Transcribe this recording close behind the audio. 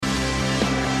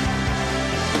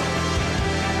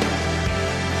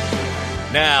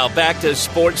Now back to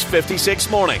Sports 56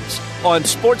 Mornings on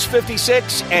Sports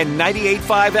 56 and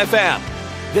 98.5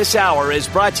 FM. This hour is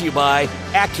brought to you by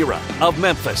Acura of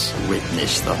Memphis.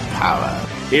 Witness the power.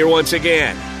 Here once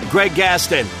again, Greg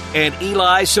Gaston and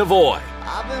Eli Savoy.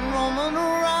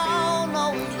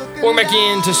 We're back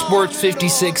into Sports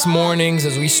 56 Mornings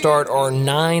as we start our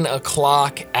 9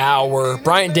 o'clock hour.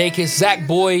 Bryant Dacus, Zach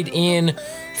Boyd in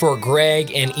for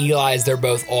Greg and Eli as they're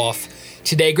both off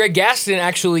today. Greg Gaston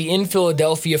actually in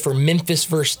Philadelphia for Memphis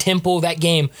versus Temple. That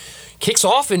game kicks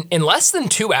off in less than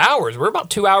 2 hours. We're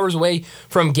about 2 hours away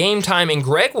from game time, and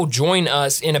Greg will join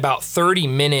us in about 30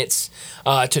 minutes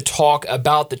to talk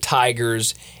about the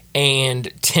Tigers and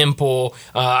Temple.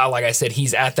 Like I said,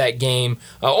 he's at that game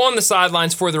on the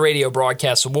sidelines for the radio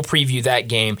broadcast, so we'll preview that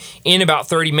game in about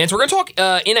 30 minutes. We're going to talk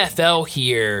NFL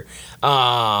here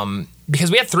because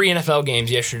we had 3 NFL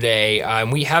games yesterday,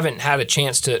 and we haven't had a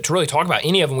chance to really talk about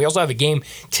any of them. We also have a game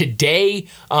today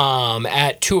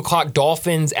at 2 o'clock,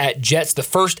 Dolphins at Jets, the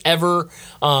first ever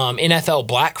NFL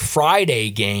Black Friday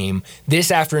game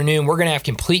this afternoon. We're going to have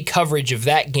complete coverage of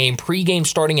that game, pregame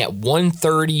starting at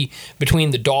 1:30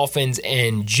 between the Dolphins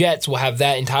and Jets. We'll have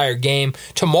that entire game.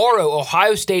 Tomorrow,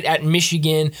 Ohio State at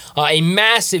Michigan, a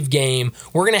massive game.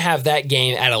 We're going to have that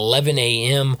game at 11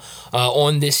 a.m.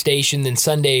 On this station. Then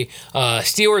Sunday,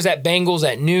 Steelers at Bengals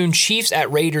at noon, Chiefs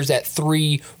at Raiders at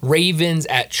 3, Ravens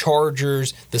at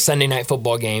Chargers, the Sunday night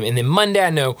football game. And then Monday, I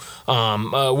know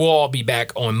we'll all be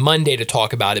back on Monday to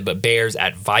talk about it, but Bears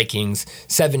at Vikings,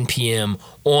 7 p.m.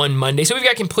 on Monday. So we've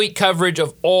got complete coverage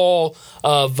of all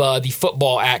of the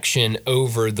football action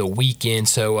over the weekend.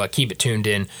 So keep it tuned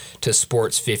in to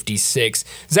Sports 56.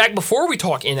 Zach, before we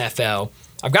talk NFL,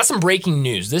 I've got some breaking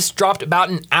news. This dropped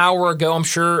about an hour ago. I'm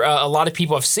sure a lot of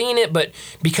people have seen it, but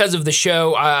because of the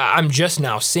show, I'm just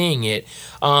now seeing it.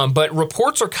 But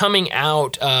reports are coming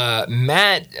out.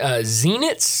 Matt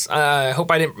Zenitz, I hope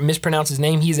I didn't mispronounce his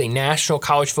name. He's a national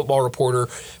college football reporter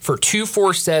for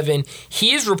 247.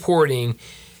 He is reporting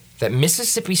that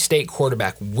Mississippi State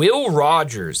quarterback Will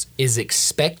Rogers is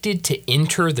expected to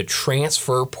enter the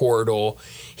transfer portal.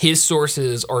 His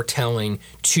sources are telling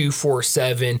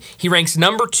 247. He ranks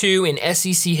number 2 in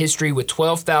SEC history with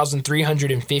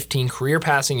 12,315 career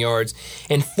passing yards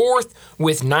and 4th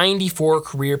with 94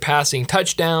 career passing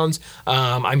touchdowns.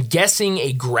 I'm guessing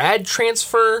a grad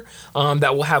transfer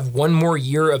that will have one more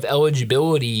year of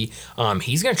eligibility.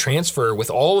 He's going to transfer with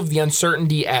all of the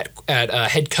uncertainty at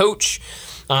head coach.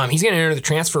 He's going to enter the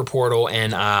transfer portal,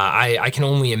 and I can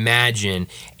only imagine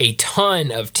a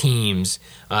ton of teams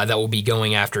that will be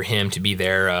going after him to be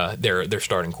their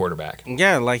starting quarterback.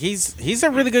 Yeah, like he's a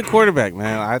really good quarterback,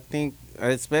 man. I think,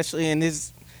 especially in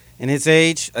his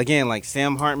age, again, like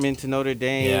Sam Hartman to Notre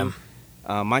Dame,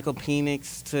 Michael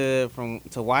Penix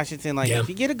to Washington. Like if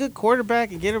you get a good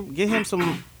quarterback and give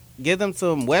them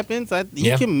some weapons,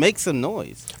 you can make some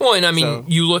noise. Well, and I mean,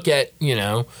 you look at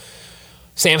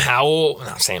Sam Howell.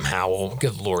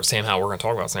 Good Lord, Sam Howell. We're going to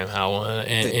talk about Sam Howell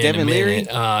in a minute.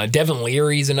 Devin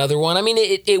Leary's another one. I mean,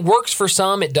 it works for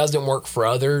some. It doesn't work for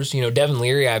others. Devin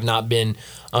Leary, I've not been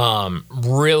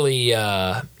really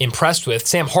impressed with.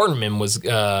 Sam Hartman was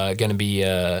going to be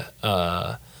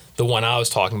the one I was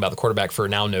talking about, the quarterback for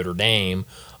now Notre Dame.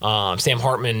 Sam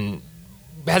Hartman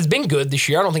has been good this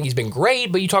year. I don't think he's been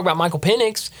great, but you talk about Michael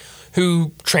Penix,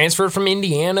 who transferred from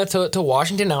Indiana to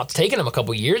Washington. Now it's taken him a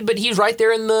couple years, but he's right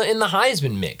there in the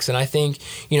Heisman mix. And I think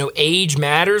age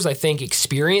matters. I think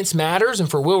experience matters. And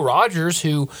for Will Rogers,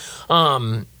 who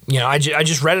I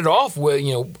just read it off with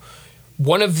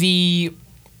one of the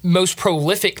most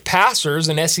prolific passers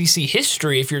in SEC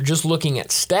history, if you're just looking at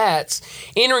stats,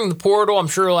 entering the portal. I'm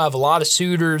sure he'll have a lot of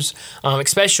suitors,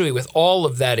 especially with all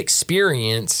of that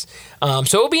experience. So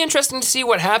it'll be interesting to see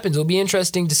what happens. It'll be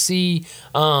interesting to see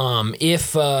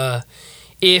if what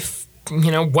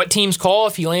teams call.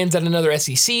 If he lands at another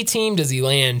SEC team, does he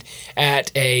land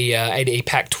at a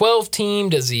Pac-12 team?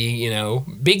 Does he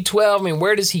Big 12? I mean,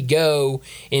 where does he go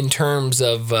in terms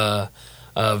of the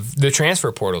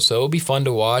transfer portal? So it'll be fun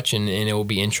to watch, and it will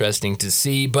be interesting to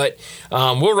see. But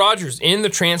Will Rogers in the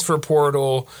transfer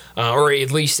portal, or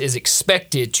at least is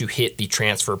expected to hit the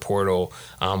transfer portal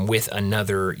with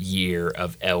another year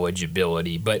of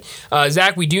eligibility. But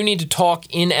Zach, we do need to talk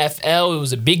NFL. It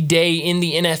was a big day in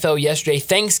the NFL yesterday,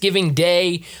 Thanksgiving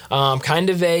Day, kind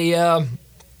of a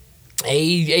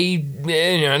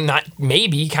not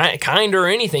maybe kind or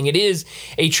anything. It is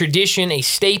a tradition, a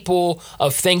staple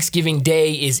of Thanksgiving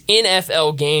Day is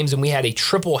NFL games, and we had a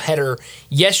triple header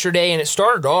yesterday, and it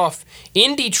started off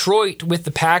in Detroit with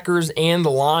the Packers and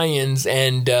the Lions,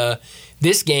 and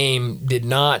this game did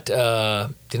not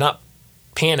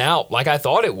pan out like I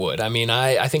thought it would. I mean,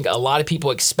 I think a lot of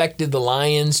people expected the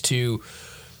Lions to,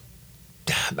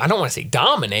 I don't want to say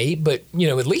dominate, but,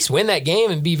 at least win that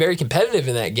game and be very competitive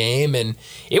in that game. And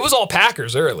it was all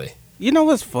Packers early. You know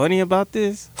what's funny about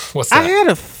this? What's that? I had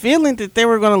a feeling that they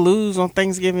were going to lose on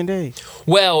Thanksgiving Day.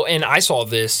 Well, and I saw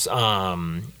this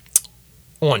on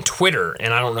Twitter,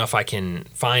 and I don't know if I can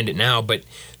find it now, but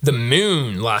the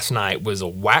moon last night was a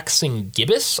waxing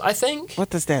gibbous, I think. What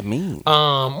does that mean?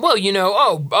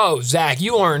 Well, Zach,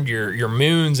 you learned your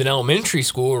moons in elementary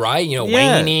school, right?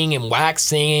 Waning and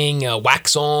waxing,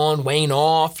 wax on, wane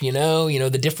off,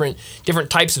 the different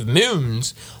types of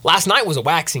moons. Last night was a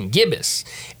waxing gibbous.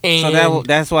 And so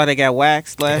that's why they got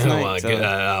waxed last night?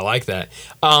 I like that.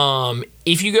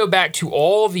 If you go back to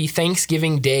all the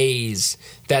Thanksgiving days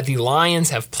that the Lions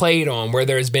have played on where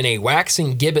there has been a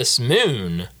waxing gibbous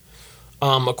moon,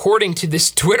 according to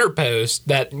this Twitter post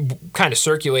that kind of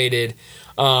circulated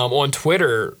on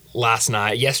Twitter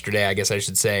yesterday, I guess I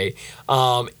should say,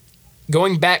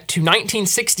 going back to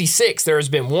 1966, there has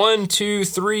been 1, 2,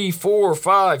 3, 4,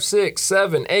 5, 6,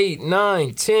 7, 8,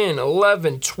 9, 10,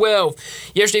 11, 12.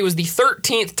 Yesterday was the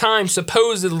 13th time,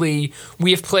 supposedly,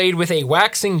 we have played with a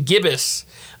waxing gibbous,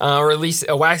 or at least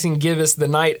a waxing gibbous the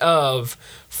night of,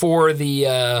 for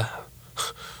the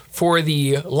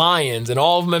Lions, and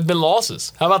all of them have been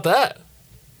losses. How about that?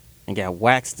 And got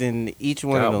waxed in each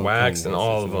one of them. Got waxed in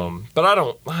all of them. But I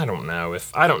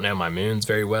don't know my moons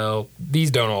very well. These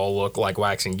don't all look like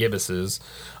waxing gibbuses.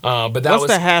 But what's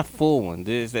the half full one?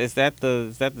 Is that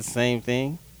the same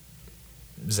thing?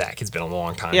 Zach, it's been a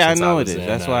long time. Yeah, since I know it is.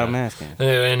 That's why I'm asking.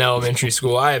 In elementary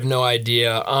school, I have no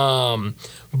idea.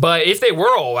 But if they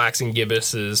were all waxing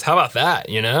gibbuses, how about that?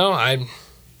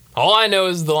 All I know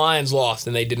is the Lions lost,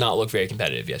 and they did not look very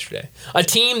competitive yesterday. A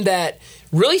team that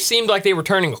really seemed like they were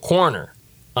turning a corner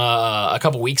a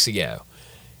couple weeks ago,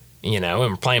 and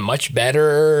were playing much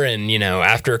better. And,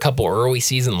 after a couple early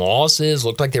season losses,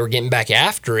 looked like they were getting back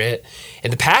after it.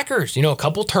 And the Packers, a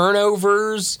couple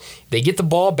turnovers, they get the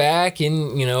ball back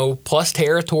in, plus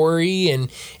territory and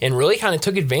really kind of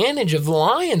took advantage of the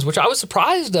Lions, which I was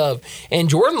surprised of. And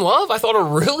Jordan Love, I thought, a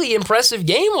really impressive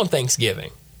game on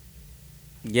Thanksgiving.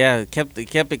 Yeah, kept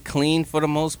it clean for the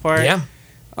most part. Yeah.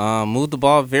 Moved the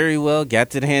ball very well. Got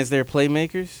to the hands of their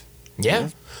playmakers. Yeah.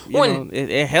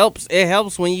 It helps. It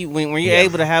helps when you're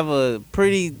able to have a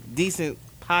pretty decent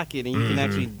pocket and you can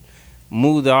actually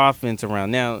move the offense around.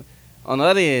 Now, on the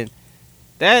other end,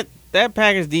 that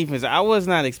Packers defense, I was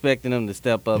not expecting them to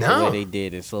step up the way they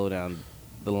did and slow down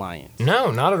the Lions. No,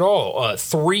 not at all.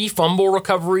 3 fumble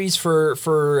recoveries for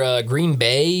Green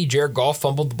Bay. Jared Goff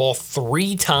fumbled the ball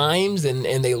 3 times, and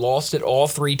they lost it all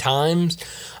 3 times.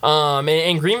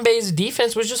 And Green Bay's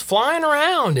defense was just flying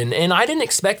around, and I didn't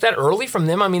expect that early from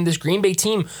them. I mean, this Green Bay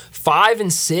team,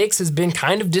 5-6, has been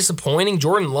kind of disappointing.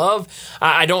 Jordan Love,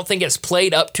 I don't think has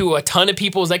played up to a ton of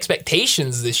people's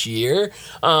expectations this year.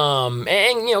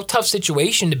 And tough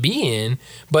situation to be in,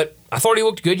 but I thought he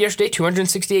looked good yesterday,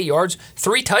 268 yards,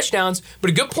 3 touchdowns, but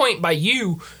a good point by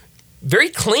you, very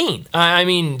clean.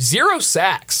 0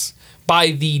 sacks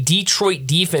by the Detroit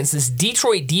defense, this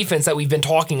Detroit defense that we've been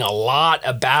talking a lot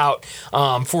about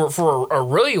for a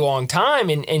really long time,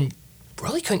 and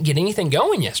really couldn't get anything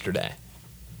going yesterday.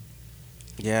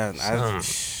 Yeah,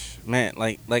 man,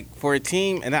 like for a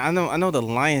team, and I know the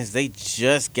Lions, they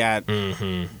just got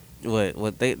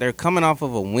they're coming off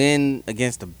of a win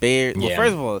against the Bears. Well,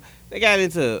 first of all, they got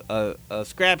into a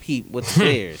scrap heap with the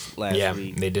Bears last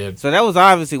week. Yeah, they did. So that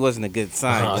obviously wasn't a good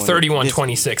sign.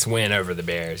 31-26 win over the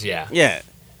Bears, yeah. Yeah.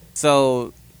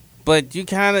 So, but you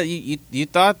kind of, you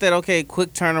thought that, okay,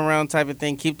 quick turnaround type of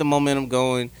thing, keep the momentum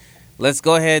going. Let's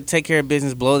go ahead, take care of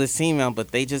business, blow this team out.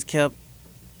 But they just kept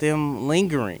them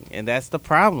lingering, and that's the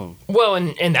problem. Well,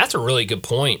 and that's a really good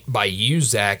point by you,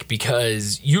 Zach,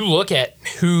 because you look at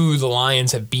who the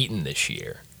Lions have beaten this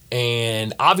year.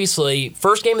 And obviously,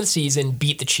 first game of the season,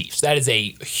 beat the Chiefs. That is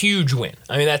a huge win.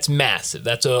 I mean, that's massive.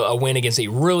 That's a win against a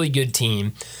really good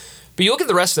team. But you look at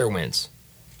the rest of their wins.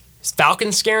 Is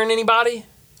Falcons scaring anybody?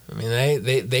 I mean,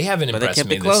 they haven't impressed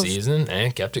me this season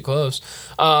and kept it close.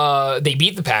 They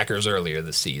beat the Packers earlier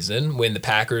this season when the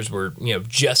Packers were,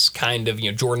 just kind of,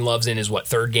 Jordan Love's in his,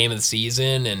 third game of the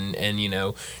season and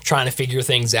trying to figure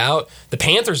things out. The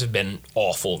Panthers have been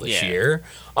awful this year.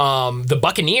 The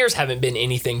Buccaneers haven't been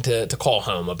anything to call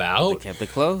home about. They kept it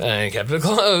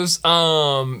close.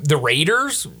 The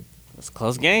Raiders. It's a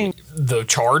close game. The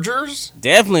Chargers.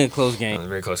 Definitely a close game. A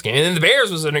very close game. And then the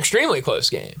Bears was an extremely close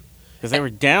game. Because they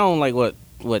were down,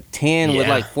 10 with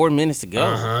like 4 minutes to go.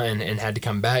 And had to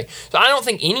come back. So I don't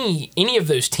think any of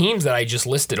those teams that I just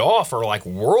listed off are like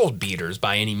world beaters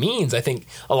by any means. I think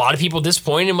a lot of people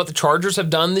disappointed in what the Chargers have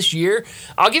done this year.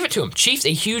 I'll give it to them. Chiefs,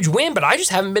 a huge win, but I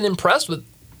just haven't been impressed with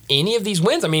any of these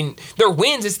wins. I mean, they're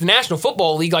wins. It's the National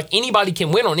Football League. Like, anybody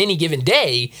can win on any given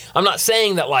day. I'm not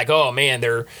saying that, like, oh, man,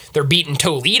 they're beating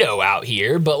Toledo out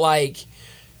here, but, like,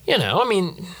 you know, I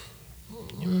mean,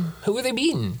 who are they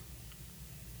beating?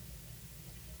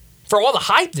 For all the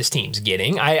hype this team's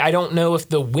getting, I don't know if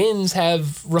the wins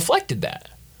have reflected that.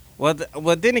 Well,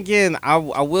 then again, I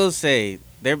will say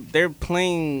they're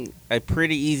playing a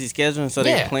pretty easy schedule, and so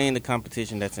they're playing the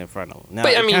competition that's in front of them. Now,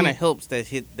 it kind of helps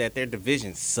that their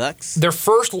division sucks. Their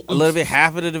first... A little bit,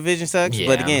 half of the division sucks,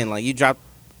 but again, like, you dropped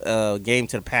a game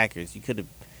to the Packers. You could have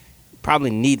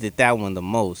probably needed that one the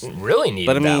most. Really needed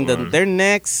that one. But, I mean, their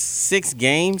next 6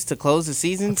 games to close the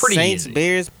season, Saints, easy.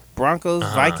 Bears, Broncos,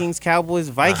 Vikings, Cowboys,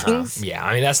 Vikings. Yeah,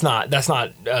 I mean, that's not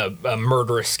a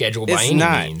murderous schedule by any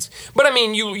means. But, I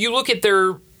mean, you look at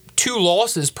their 2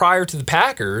 losses prior to the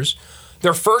Packers.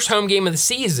 Their first home game of the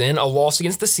season, a loss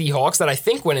against the Seahawks that I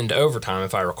think went into overtime,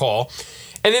 if I recall.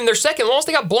 And then their second loss,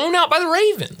 they got blown out by the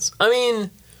Ravens. I mean,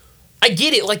 I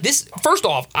get it. Like, this, first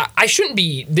off, I shouldn't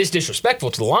be this disrespectful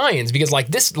to the Lions because, like,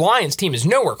 this Lions team is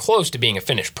nowhere close to being a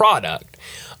finished product.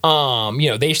 You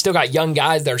know, they still got young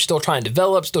guys that are still trying to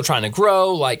develop, still trying to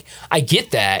grow. Like, I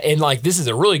get that. And, like, this is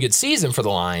a really good season for the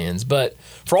Lions. But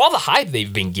for all the hype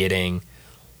they've been getting,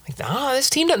 like,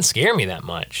 this team doesn't scare me that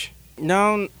much.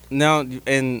 No,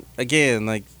 and again,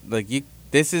 like you,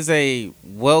 this is a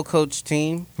well-coached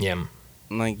team. Yeah.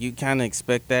 Like, you kind of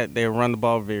expect that they run the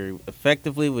ball very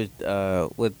effectively with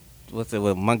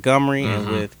Montgomery and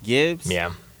with Gibbs.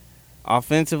 Yeah.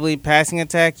 Offensively, passing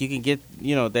attack, you can get,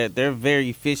 you know, that they're very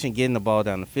efficient getting the ball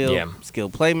down the field. Yeah.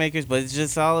 Skilled playmakers, but it's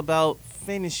just all about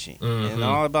finishing and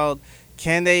all about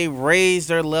can they raise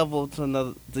their level to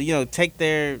another, you know, take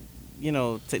their, you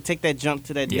know, take that jump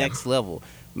to that next level.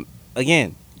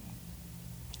 Again,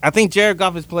 I think Jared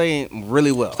Goff is playing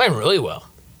really well. Playing really well.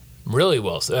 Really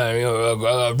well.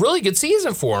 A really good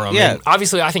season for him. Yeah. And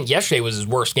obviously, I think yesterday was his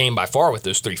worst game by far with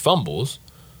those 3 fumbles.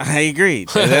 I agree.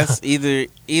 That's either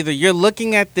you're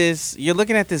looking at this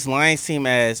Lions team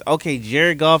as, okay,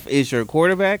 Jared Goff is your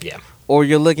quarterback, or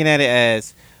you're looking at it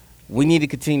as we need to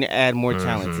continue to add more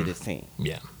talent to this team.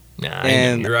 Yeah. Nah,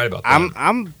 you're right about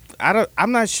that.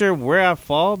 I'm not sure where I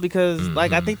fall because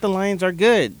like, I think the Lions are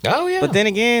good. Oh yeah. But then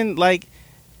again, like,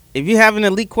 if you have an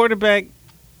elite quarterback,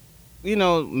 you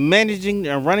know, managing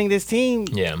and running this team,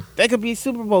 they could be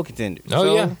Super Bowl contenders. Oh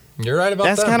so yeah, you're right about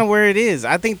that. That's kind of where it is.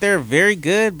 I think they're very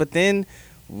good, but then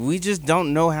we just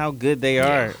don't know how good they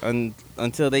are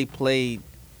until they play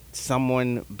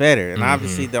someone better. And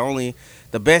obviously,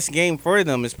 the best game for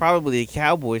them is probably the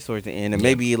Cowboys towards the end, and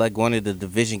maybe like one of the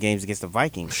division games against the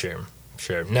Vikings. Sure.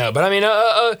 No, but I mean,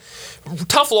 a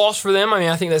tough loss for them. I mean,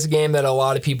 I think that's a game that a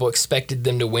lot of people expected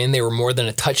them to win. They were more than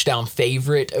a touchdown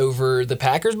favorite over the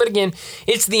Packers. But again,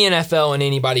 it's the NFL and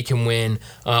anybody can win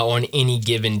on any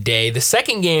given day. The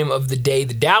second game of the day,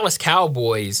 the Dallas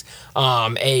Cowboys,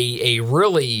 a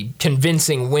really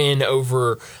convincing win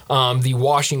over the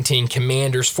Washington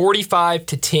Commanders.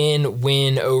 45-10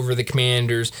 win over the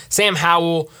Commanders. Sam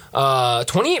Howell,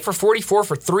 28 for 44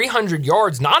 for 300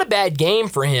 yards. Not a bad game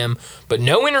for him. But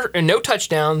no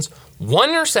touchdowns, 1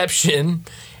 interception,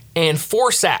 and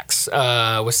 4 sacks.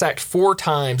 Was sacked 4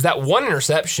 times. That 1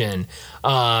 interception to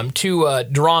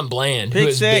Deron Bland, who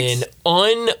has been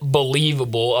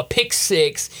unbelievable. A pick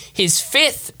 6, his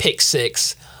 5th pick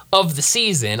 6 of the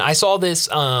season. I saw this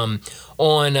on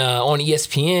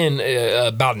ESPN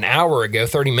about an hour ago,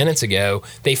 30 minutes ago.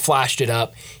 They flashed it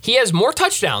up. He has more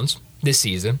touchdowns this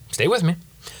season. Stay with me.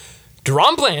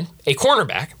 Deron Bland, a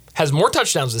cornerback, has more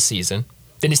touchdowns this season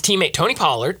than his teammate Tony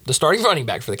Pollard, the starting running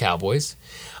back for the Cowboys,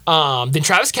 than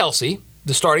Travis Kelce,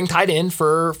 the starting tight end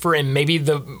for and maybe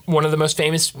one of the most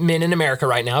famous men in America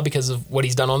right now because of what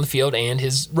he's done on the field and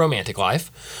his romantic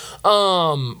life.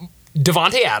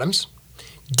 Devontae Adams,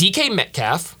 DK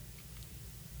Metcalf,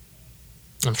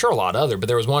 I'm sure a lot other, but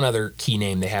there was one other key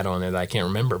name they had on there that I can't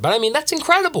remember. But, I mean, that's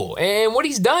incredible. And what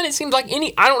he's done, it seems like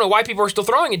I don't know why people are still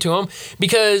throwing it to him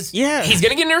because he's going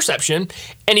to get an interception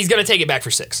and he's going to take it back for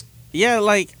 6. Yeah,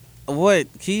 like, what?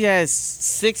 He has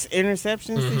 6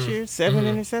 interceptions this year? 7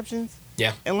 interceptions?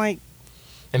 Yeah. And, like,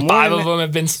 and 5 of them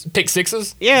have been pick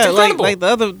 6s? Yeah, like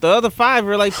the other 5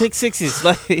 are like pick 6s.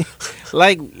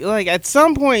 like at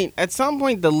some point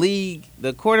the league,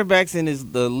 the quarterbacks in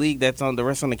the league that's on the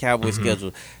rest on the Cowboys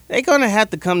schedule, they're gonna have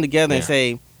to come together and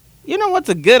say, You know what's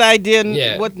a good idea?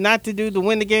 Yeah. What not to do to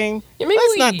win the game? Yeah, maybe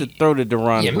Let's not to throw to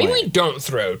DeRon. Yeah, maybe we don't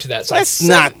throw to that side. Let's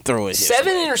not throw it.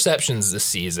 7 interceptions this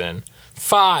season,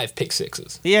 5 pick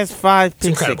sixes. He has 5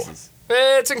 pick sixes.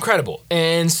 It's incredible.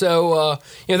 And so,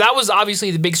 that was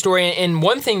obviously the big story. And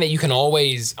one thing that you can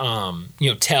always,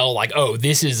 tell, like, oh,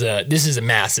 this is a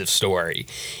massive story,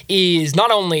 is not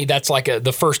only that's like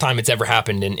the first time it's ever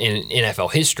happened in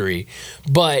NFL history,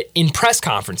 but in press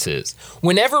conferences,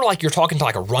 whenever like you're talking to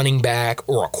like a running back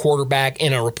or a quarterback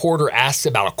and a reporter asks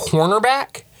about a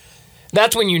cornerback,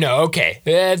 that's when you know, okay,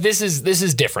 this is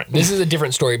different. This is a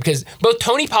different story, because both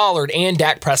Tony Pollard and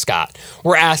Dak Prescott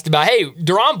were asked about, hey,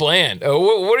 DaRon Bland,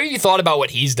 what have you thought about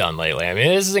what he's done lately? I mean,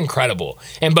 this is incredible.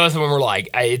 And both of them were like,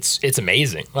 it's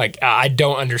amazing. Like, I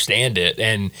don't understand it.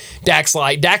 And Dak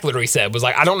literally said, was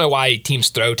like, I don't know why teams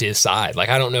throw to his side. Like,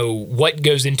 I don't know what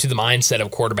goes into the mindset of a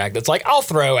quarterback that's like, I'll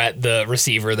throw at the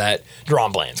receiver that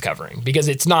DaRon Bland's covering, because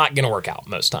it's not going to work out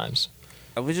most times.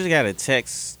 We just got a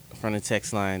text from the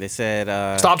text line. They said,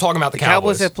 stop talking about the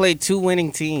Cowboys have played 2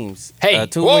 winning teams. Hey,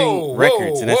 2 winning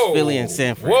records, and that's Philly and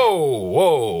Sanford.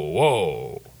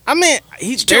 Whoa. I mean,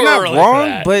 they're not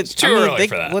wrong, but it's too early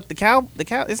for that.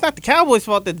 It's not the Cowboys'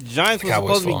 fault that the Giants were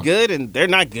supposed to be good and they're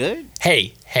not good.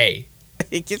 Hey.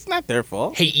 It's not their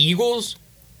fault. Hey, Eagles,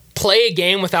 play a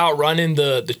game without running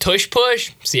the tush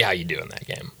push. See how you do in that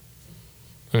game.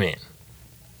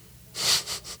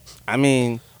 I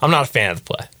mean, I'm not a fan of the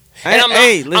play. And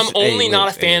I'm only not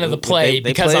a fan of the play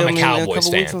because I'm a Cowboys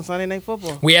fan. Weeks on Sunday Night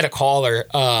Football. We had a caller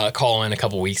call in a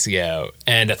couple weeks ago,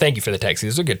 and thank you for the text. It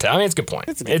was a good time. I mean, it's a good point.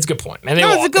 It's a good point. And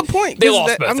it's a good point. They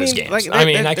lost both those games.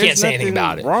 I can't say anything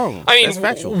about it. Wrong. I mean,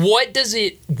 what does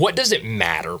it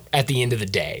matter at the end of the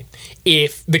day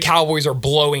if the Cowboys are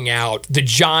blowing out the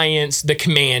Giants, the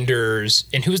Commanders,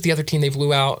 and who was the other team they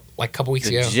blew out like a couple weeks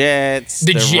ago? The Jets,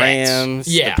 the Rams,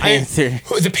 the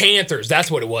Panthers. The Panthers, that's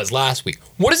what it was last week.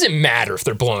 What does it matter if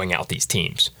they're blowing out these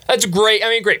teams? That's great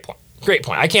point. Great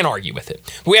point. I can't argue with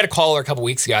it. We had a caller a couple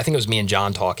weeks ago. I think it was me and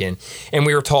John talking, and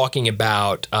we were talking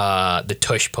about the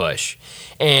tush push.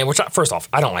 And first off,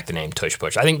 I don't like the name tush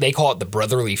push. I think they call it the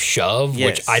brotherly shove,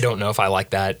 which I don't know if I like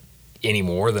that any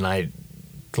more than I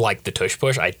like the tush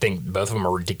push. I think both of them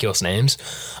are ridiculous names.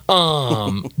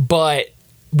 But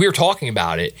we were talking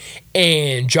about it,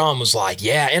 and John was like,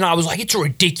 yeah. And I was like, it's a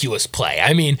ridiculous play.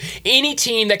 I mean, any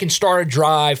team that can start a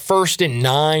drive 1st and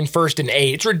 9, 1st and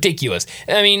 8, it's ridiculous.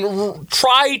 I mean,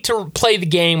 try to play the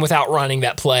game without running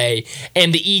that play,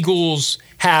 and the Eagles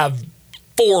have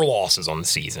 4 losses on the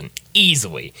season,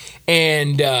 easily.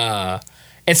 And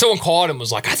someone called and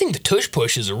was like, I think the tush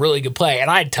push is a really good play.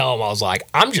 And I'd tell him, I was like,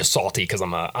 I'm just salty because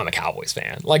I'm a Cowboys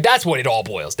fan. Like, that's what it all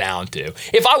boils down to.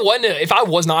 If I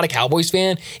was not a Cowboys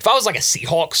fan, if I was like a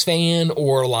Seahawks fan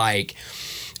or like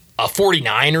a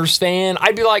 49ers fan,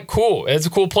 I'd be like, cool, it's a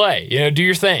cool play. Do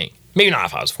your thing. Maybe not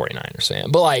if I was a 49ers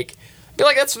fan, but like, be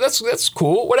like, that's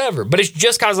cool, whatever. But it's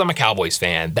just because I'm a Cowboys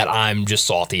fan that I'm just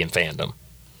salty in fandom.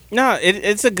 No,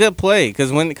 it's a good play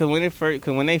because when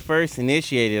they first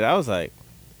initiated, I was like,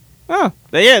 oh,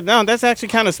 yeah, no, that's actually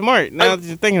kind of smart now that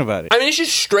you're thinking about it. I mean, it's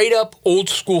just straight up old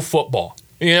school football.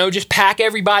 Just pack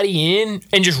everybody in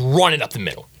and just run it up the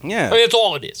middle. Yeah. I mean, that's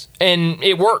all it is. And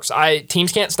it works.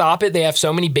 Teams can't stop it. They have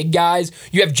so many big guys.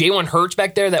 You have Jalen Hurts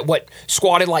back there that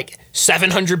squatted like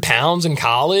 700 pounds in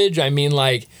college. I mean,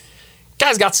 like,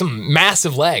 guy's got some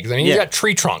massive legs. I mean, he's got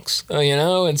tree trunks,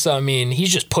 and so, I mean,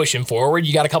 he's just pushing forward.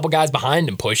 You got a couple guys behind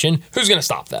him pushing. Who's going to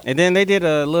stop that? And then they did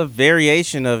a little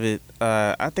variation of it.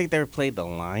 I think they played the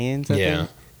Lions, I think.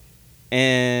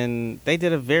 And they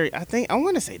did I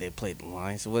want to say they played the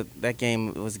Lions. That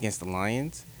game was against the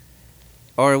Lions.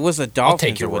 Or it was a Dolphins. I'll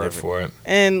take your word for it.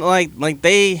 And, like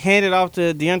they handed off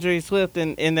to DeAndre Swift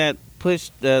in that push,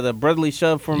 the brotherly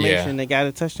shove formation, they got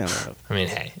a touchdown out of. I mean,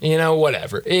 hey,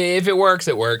 whatever. If it works,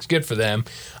 it works. Good for them.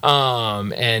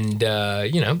 That's a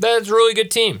really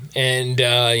good team. And,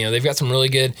 they've got some really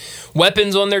good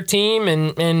weapons on their team,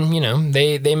 and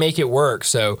they make it work.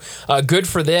 So, good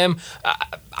for them.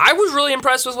 I was really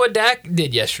impressed with what Dak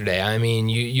did yesterday. I mean,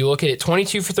 you look at it,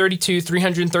 22 for 32,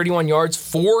 331 yards,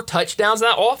 4 touchdowns.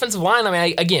 That offensive line, I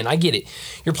mean, I get it.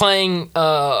 You're playing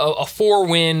a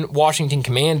 4-win Washington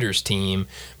Commanders team,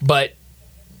 but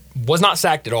was not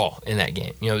sacked at all in that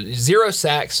game. 0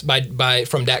 sacks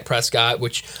from Dak Prescott,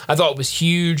 which I thought was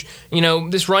huge.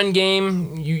 This run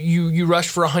game, you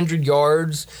rushed for 100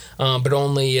 yards, but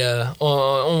only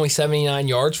 79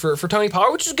 yards for Tony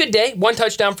Pollard, which is a good day. 1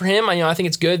 touchdown for him. I think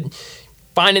it's good.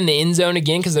 Finding the end zone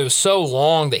again because it was so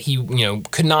long that he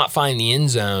could not find the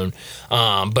end zone.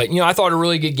 But I thought a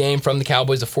really good game from the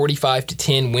Cowboys, a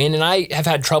 45-10 win, and I have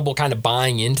had trouble kind of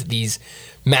buying into these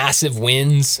massive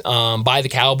wins by the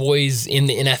Cowboys in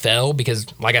the NFL because,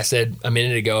 like I said a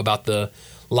minute ago about the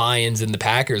Lions and the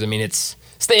Packers, I mean, it's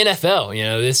the NFL. You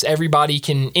know, anybody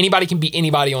can beat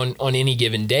anybody on any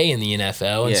given day in the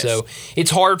NFL. And so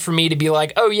it's hard for me to be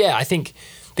like, oh, yeah, I think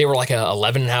they were like a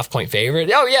 11.5-point favorite.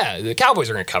 Oh, yeah, the Cowboys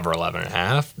are going to cover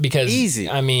 11.5 because, easy.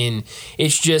 I mean,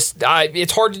 it's just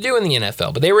it's hard to do in the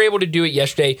NFL. But they were able to do it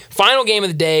yesterday. Final game of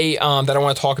the day that I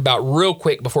want to talk about real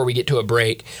quick before we get to a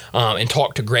break and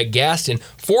talk to Greg Gaston.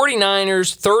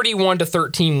 49ers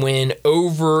 31-13 win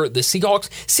over the Seahawks.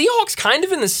 Seahawks kind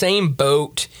of in the same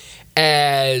boat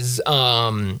as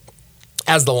the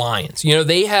Lions. You know,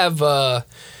 they have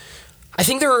I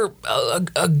think they're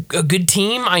a good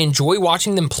team. I enjoy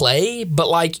watching them play, but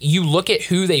like you look at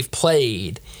who they've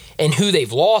played and who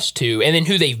they've lost to and then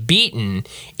who they've beaten,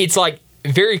 it's like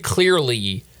very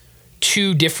clearly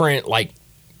two different like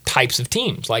types of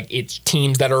teams. Like it's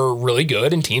teams that are really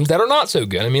good and teams that are not so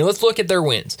good. I mean, let's look at their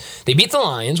wins. They beat the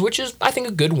Lions, which is, I think,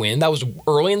 a good win. That was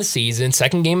early in the season,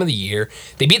 second game of the year.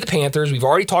 They beat the Panthers. We've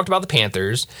already talked about the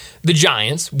Panthers. The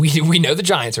Giants, we know the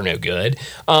Giants are no good.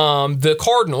 The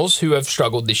Cardinals, who have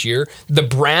struggled this year. The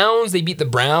Browns, they beat the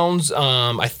Browns.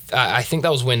 I think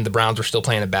that was when the Browns were still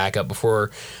playing a backup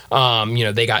before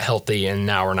they got healthy and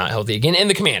now are not healthy again. And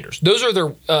the Commanders. Those are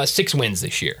their 6 wins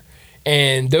this year.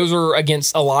 And those are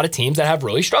against a lot of teams that have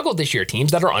really struggled this year, teams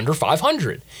that are under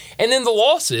 500. And then the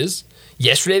losses,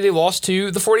 yesterday they lost to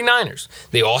the 49ers.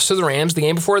 They lost to the Rams the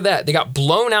game before that. They got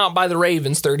blown out by the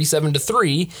Ravens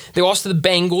 37-3. They lost to the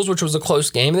Bengals, which was a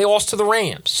close game. They lost to the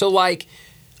Rams. So, like,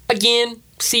 again,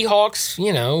 Seahawks,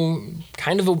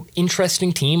 kind of an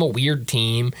interesting team, a weird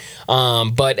team,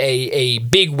 but a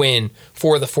big win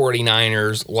for the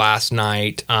 49ers last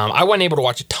night. I wasn't able to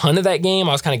watch a ton of that game.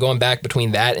 I was kind of going back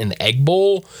between that and the Egg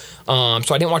Bowl, so I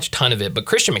didn't watch a ton of it. But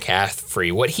Christian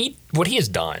McCaffrey, what he has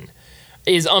done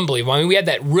is unbelievable. I mean, we had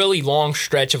that really long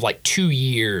stretch of like 2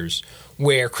 years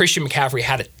where Christian McCaffrey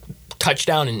had a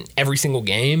touchdown in every single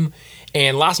game,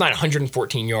 and last night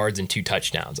 114 yards and 2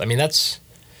 touchdowns. I mean, that's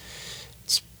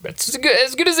as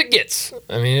good as it gets.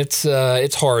 I mean,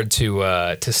 it's hard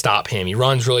to stop him. He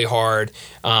runs really hard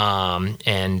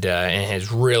and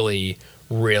has really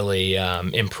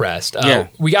impressed.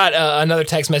 We got another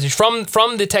text message from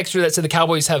the texter that said the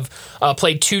Cowboys have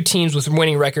played 2 teams with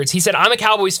winning records. He said, I'm a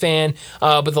Cowboys fan,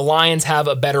 but the Lions have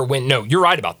a better win. No, you're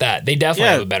right about that. They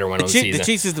definitely have a better win on the season. The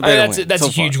Chiefs is the better win. That's a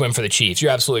huge win for the Chiefs.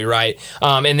 You're absolutely right.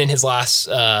 And then his last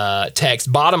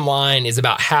text, bottom line is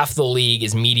about half the league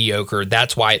is mediocre.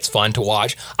 That's why it's fun to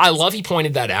watch. I love he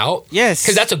pointed that out. Yes.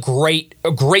 Because that's a great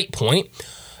point.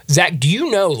 Zach, do you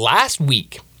know last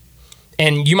week,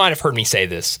 and you might have heard me say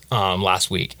this last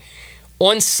week,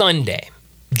 on Sunday,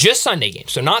 just Sunday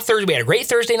games, so not Thursday. We had a great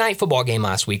Thursday night football game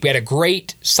last week. We had a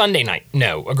great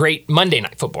a great Monday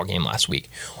night football game last week.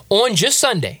 On just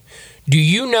Sunday, do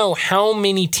you know how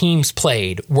many teams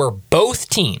played where both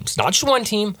teams, not just one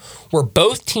team, where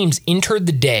both teams entered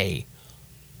the day,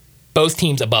 both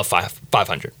teams above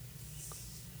 500?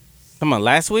 Come on,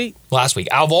 last week? Last week.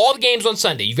 Out of all the games on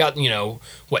Sunday, you've got,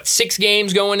 6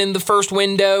 games going in the first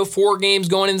window, 4 games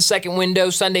going in the second window,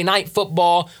 Sunday night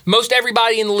football. Most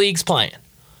everybody in the league's playing.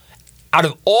 Out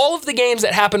of all of the games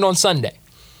that happened on Sunday,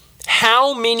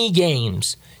 how many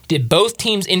games did both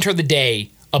teams enter the day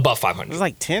above 500? There's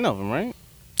like 10 of them, right?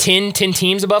 10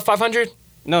 teams above 500?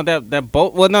 No, that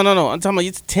both. Well, no. I'm talking about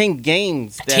it's 10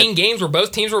 games. 10 games where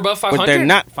both teams were above 500? But they're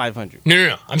not 500.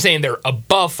 No. I'm saying they're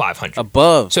above 500.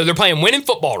 Above. So they're playing winning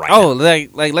football right now. Oh,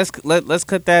 like let's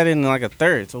cut that in like a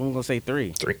third. So I'm gonna say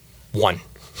 3. 1.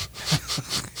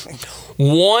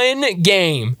 1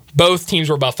 game, both teams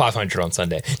were above 500 on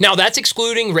Sunday. Now, that's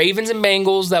excluding Ravens and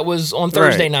Bengals. That was on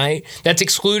Thursday night. That's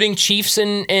excluding Chiefs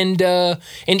and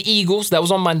Eagles. That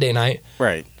was on Monday night.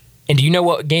 Right. And do you know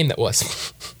what game that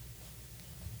was?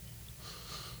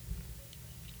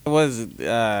 It was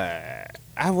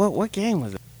what game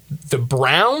was it? The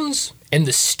Browns and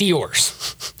the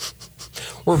Steelers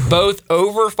were both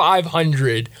over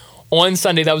 500 on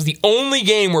Sunday. That was the only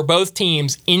game where both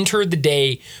teams entered the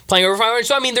day playing over 500.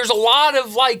 So, I mean, there's a lot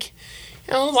of,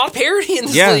 a lot of parity in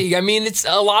this league. I mean, it's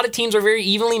a lot of teams are very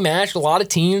evenly matched. A lot of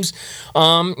teams,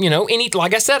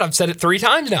 like I said, I've said it 3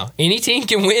 times now. Any team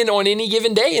can win on any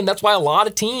given day, and that's why a lot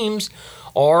of teams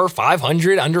are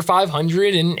 500, under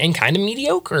 500, and kind of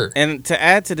mediocre. And to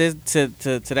add to this, to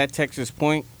that Texas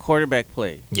point, quarterback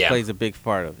play plays a big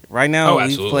part of it. Right now,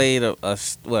 we've played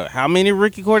how many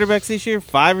rookie quarterbacks this year?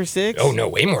 5 or 6? Oh, no,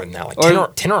 way more than that.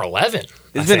 Like 10 or 11.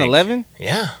 It's been 11?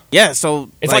 Yeah. Yeah, so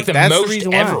it's like the most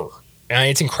ever.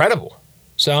 It's incredible.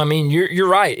 So I mean, you're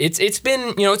right. It's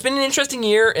been an interesting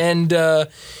year, and I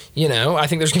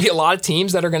think there's going to be a lot of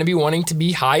teams that are going to be wanting to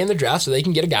be high in the draft so they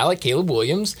can get a guy like Caleb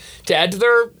Williams to add to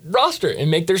their roster and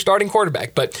make their starting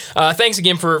quarterback. But thanks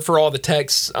again for all the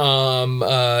texts.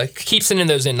 Keep sending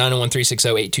those in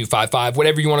 901-360-8255.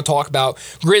 Whatever you want to talk about,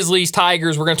 Grizzlies,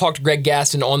 Tigers. We're going to talk to Greg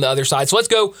Gaston on the other side. So let's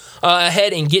go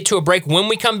ahead and get to a break. When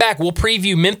we come back, we'll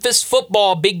preview Memphis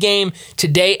football, big game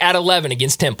today at 11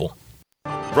 against Temple.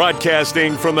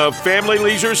 Broadcasting from the Family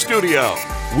Leisure Studio,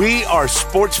 we are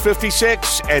Sports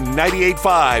 56 and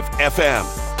 98.5 FM.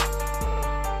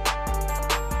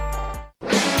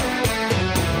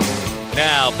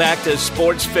 Now back to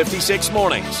Sports 56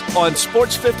 mornings on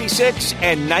Sports 56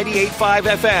 and 98.5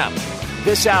 FM.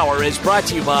 This hour is brought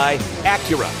to you by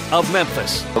Acura of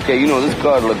Memphis. Okay, this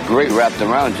card looked great wrapped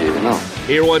around you,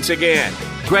 Here once again,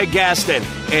 Greg Gaston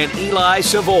and Eli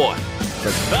Savoy.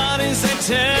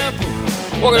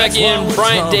 Welcome back in.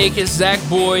 Bryant Dacus, Zach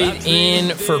Boyd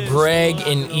in for Greg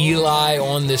and Eli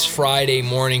on this Friday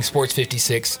morning, Sports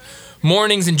 56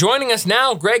 mornings. And joining us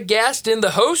now, Greg Gaston,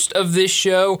 the host of this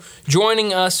show,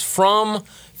 joining us from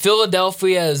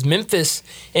Philadelphia as Memphis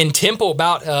and Temple,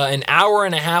 about an hour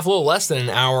and a half, a little less than an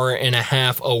hour and a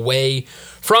half away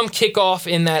from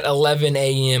kickoff in that 11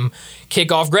 a.m.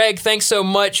 kickoff. Greg, thanks so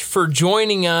much for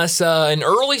joining us. An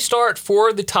early start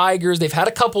for the Tigers. They've had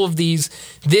a couple of these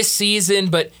this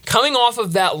season, but coming off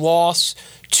of that loss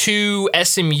to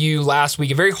SMU last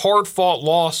week, a very hard-fought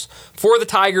loss for the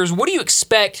Tigers. What do you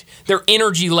expect their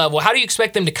energy level? How do you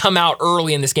expect them to come out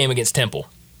early in this game against Temple?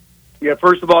 Yeah,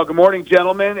 first of all, good morning,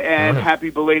 gentlemen, and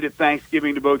happy belated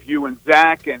Thanksgiving to both you and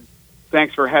Zach, and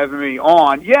thanks for having me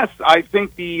on. Yes, I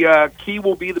think the key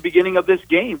will be the beginning of this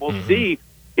game. We'll see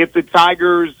if the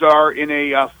Tigers are in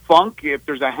a funk, if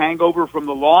there's a hangover from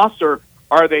the loss, or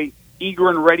are they eager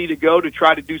and ready to go to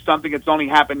try to do something that's only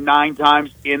happened 9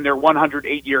 times in their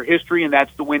 108-year history, and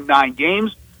that's to win 9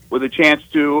 games with a chance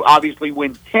to obviously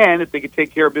win 10 if they could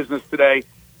take care of business today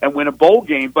and win a bowl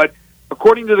game. But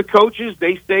according to the coaches,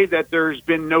 they say that there's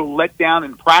been no letdown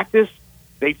in practice.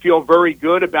 They feel very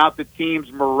good about the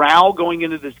team's morale going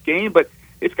into this game, but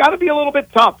it's got to be a little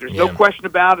bit tough. There's no question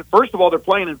about it. First of all, they're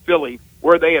playing in Philly,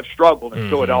 where they have struggled in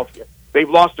Philadelphia. They've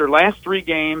lost their last 3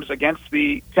 games against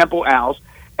the Temple Owls.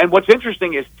 And what's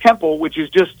interesting is Temple, which is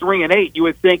just 3-8, you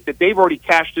would think that they've already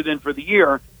cashed it in for the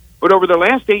year. But over their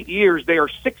last 8 years, they are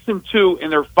 6-2 in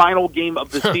their final game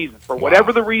of the season. For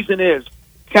whatever the reason is,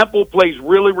 Temple plays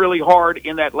really, really hard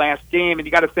in that last game. And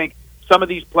you got to think some of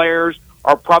these players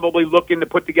are probably looking to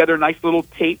put together a nice little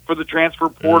tape for the transfer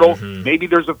portal. Maybe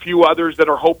there's a few others that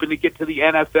are hoping to get to the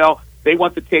NFL. They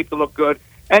want the tape to look good.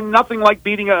 And nothing like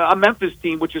beating a Memphis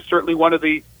team, which is certainly one of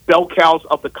the bell cows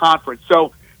of the conference.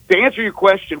 So to answer your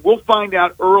question, we'll find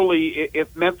out early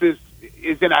if Memphis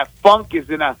is in a funk, is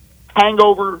in a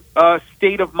hangover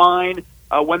state of mind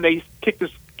when they kick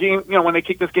this game. When they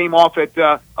kick this game off at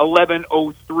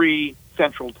 11:03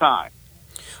 Central Time.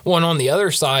 Well, and on the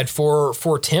other side, for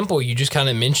Temple, you just kind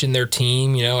of mentioned their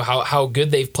team, how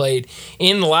good they've played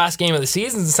in the last game of the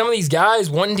season. And some of these guys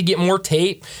wanting to get more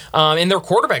tape, and their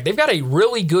quarterback. They've got a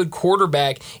really good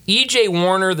quarterback. E.J.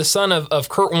 Warner, the son of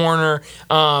Kurt Warner,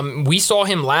 we saw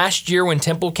him last year when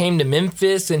Temple came to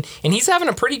Memphis, and he's having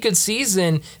a pretty good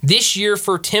season this year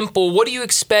for Temple. What do you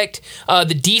expect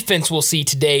the defense will see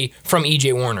today from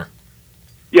E.J. Warner?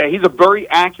 Yeah, he's a very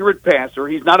accurate passer.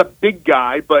 He's not a big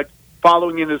guy, but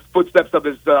following in his footsteps of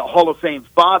his Hall of Fame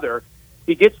father,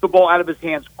 he gets the ball out of his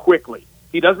hands quickly.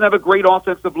 He doesn't have a great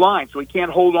offensive line, so he can't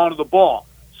hold on to the ball.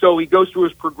 So he goes through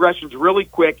his progressions really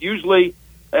quick. Usually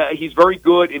he's very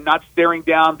good in not staring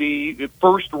down the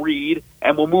first read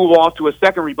and will move off to a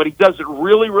second read, but he does it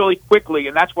really, really quickly,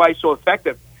 and that's why he's so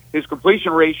effective. His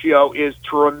completion ratio is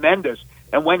tremendous.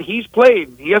 And when he's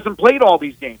played, he hasn't played all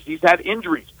these games. He's had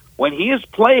injuries. When he has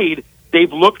played,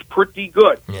 they've looked pretty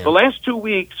good. Yeah. The last 2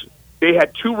 weeks, they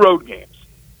had 2 road games,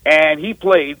 and he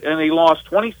played, and they lost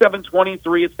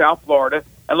 27-23 at South Florida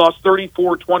and lost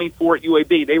 34-24 at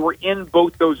UAB. They were in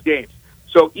both those games.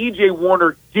 So E.J.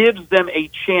 Warner gives them a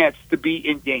chance to be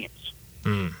in games.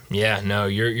 Yeah, no,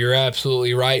 you're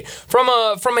absolutely right. From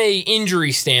a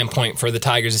injury standpoint for the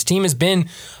Tigers, this team has been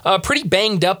pretty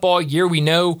banged up all year. We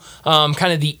know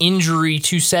kind of the injury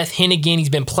to Seth Hennigan. He's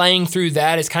been playing through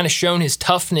that. It's kind of shown his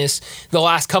toughness the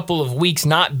last couple of weeks,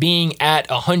 not being at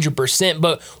 100%.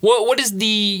 But what does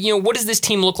this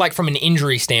team look like from an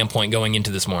injury standpoint going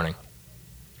into this morning?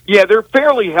 Yeah, they're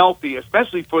fairly healthy,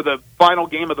 especially for the final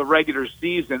game of the regular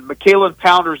season. Michaelan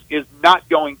Pounders is not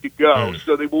going to go,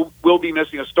 so they will be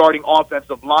missing a starting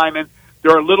offensive lineman.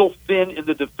 They're a little thin in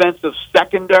the defensive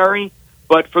secondary,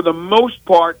 But for the most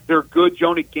part, they're good.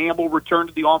 Jonah Gamble returned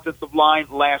to the offensive line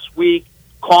last week.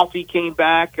 Coffey came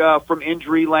back from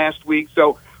injury last week.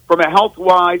 So from a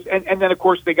health-wise, and then, of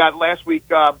course, they got last week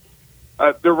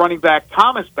their running back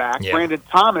Thomas back, Brandon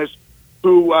Thomas,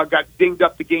 who got dinged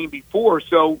up the game before.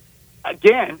 So,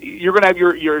 again, you're going to have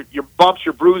your bumps,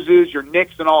 your bruises, your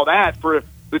nicks, and all that for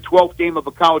the 12th game of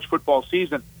a college football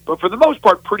season. But for the most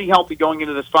part, pretty healthy going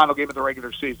into this final game of the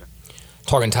regular season.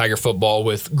 Talking Tiger football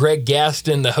with Greg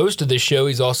Gaston, the host of this show.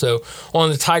 He's also on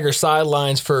the Tiger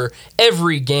sidelines for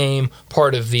every game,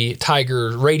 part of the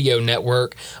Tiger radio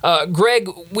network. Greg,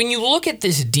 when you look at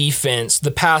this defense the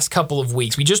past couple of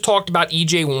weeks, we just talked about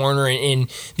E.J. Warner and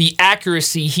the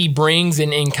accuracy he brings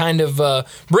and kind of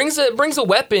brings a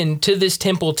weapon to this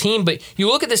Temple team. But you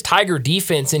look at this Tiger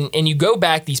defense and you go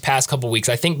back these past couple of weeks.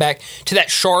 I think back to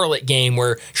that Charlotte game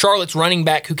where Charlotte's running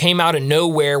back, who came out of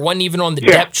nowhere, wasn't even on the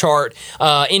depth chart,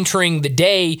 entering the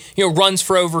day, runs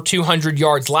for over 200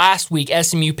 yards. Last week,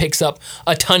 SMU picks up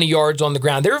a ton of yards on the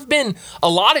ground. There have been a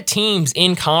lot of teams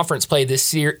in conference play this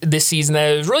season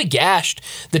that has really gashed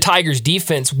the Tigers'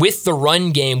 defense with the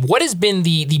run game. What has been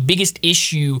the biggest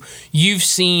issue you've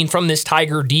seen from this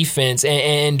Tiger defense,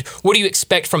 and what do you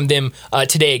expect from them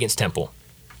today against Temple?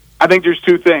 I think there's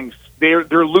two things. They're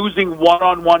losing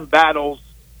one-on-one battles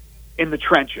in the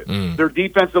trenches. Their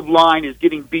defensive line is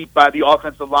getting beat by the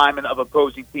offensive linemen of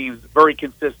opposing teams very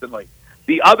consistently.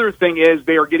 The other thing is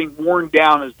they are getting worn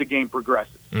down as the game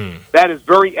progresses. That is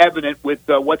very evident with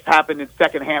what's happened in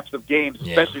second halves of games,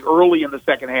 especially early in the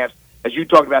second half, as you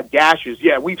talked about gashes.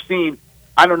 Yeah, we've seen,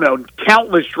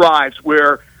 countless drives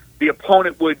where the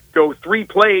opponent would go 3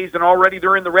 plays and already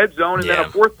they're in the red zone, and then a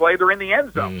 4th play they're in the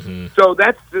end zone. So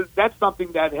that's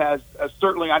something that has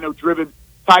certainly, I know, driven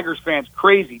Tigers fans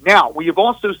crazy. Now, we have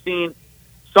also seen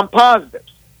some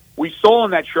positives. We saw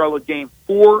in that Charlotte game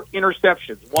 4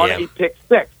 interceptions, a pick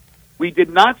six. We did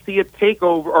not see a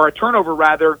takeover, or a turnover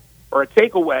rather, or a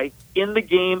takeaway in the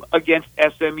game against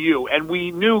SMU. And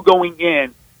we knew going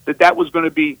in that was going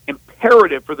to be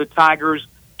imperative for the Tigers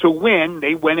to win.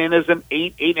 They went in as an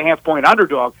 8.5 point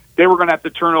underdog. They were going to have to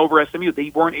turn over SMU.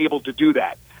 They weren't able to do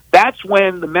that. That's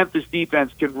when the Memphis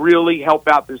defense can really help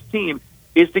out this team,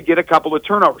 is to get a couple of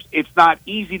turnovers. It's not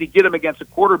easy to get them against a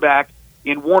quarterback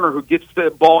in Warner who gets the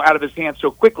ball out of his hands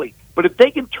so quickly. But if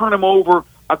they can turn him over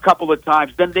a couple of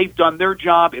times, then they've done their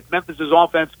job. If Memphis's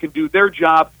offense can do their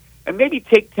job and maybe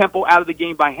take Temple out of the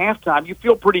game by halftime, you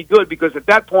feel pretty good, because at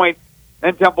that point,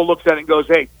 then Temple looks at it and goes,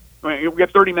 hey, we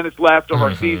have 30 minutes left of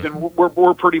our season.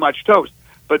 We're pretty much toast.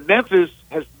 But Memphis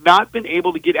has not been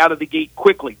able to get out of the gate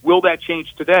quickly. Will that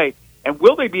change today? And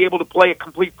will they be able to play a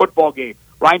complete football game?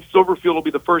 Ryan Silverfield will be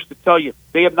the first to tell you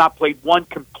they have not played one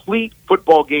complete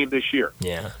football game this year.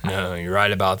 Yeah, no, you're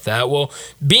right about that. Well,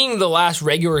 being the last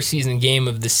regular season game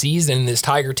of the season, this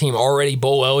Tiger team already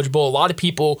bowl eligible, a lot of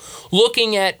people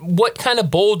looking at what kind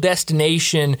of bowl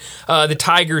destination the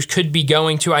Tigers could be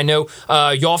going to. I know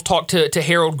y'all have talked to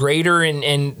Harold Grader,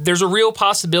 and there's a real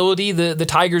possibility the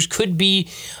Tigers could be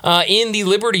in the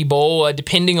Liberty Bowl,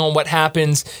 depending on what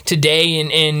happens today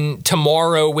and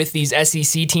tomorrow with these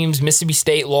SEC teams. Mississippi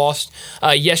State lost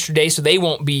yesterday, so they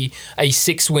won't be a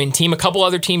 6-win team. A couple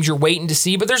other teams you're waiting to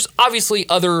see, but there's obviously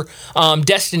other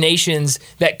destinations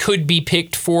that could be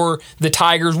picked for the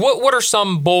Tigers. What are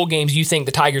some bowl games you think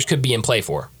the Tigers could be in play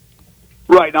for?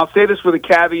 Right, and I'll say this with a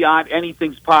caveat,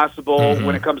 anything's possible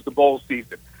when it comes to bowl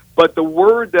season. But the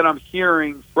word that I'm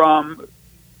hearing from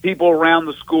people around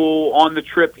the school on the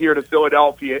trip here to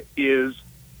Philadelphia is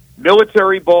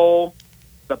Military Bowl,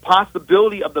 the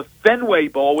possibility of the Fenway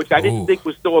Bowl, which I didn't think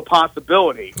was still a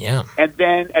possibility. Yeah. And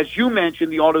then, as you mentioned,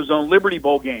 the AutoZone Liberty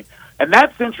Bowl game. And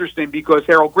that's interesting because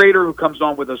Harold Grader, who comes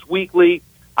on with us weekly,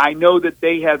 I know that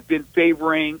they have been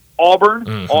favoring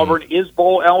Auburn. Auburn is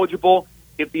bowl eligible.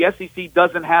 If the SEC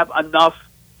doesn't have enough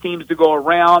teams to go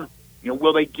around,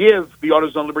 will they give the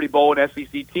AutoZone Liberty Bowl an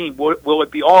SEC team? Will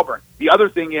it be Auburn? The other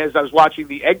thing is, I was watching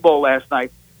the Egg Bowl last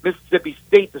night. Mississippi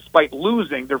State, despite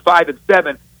losing, they're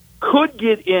 5-7. Could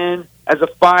get in as a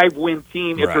 5-win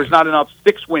team if there's not enough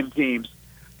 6-win teams,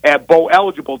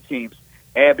 bowl-eligible teams,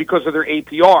 because of their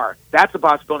APR. That's a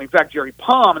possibility. In fact, Jerry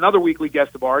Palm, another weekly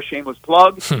guest of ours, shameless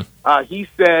plug, he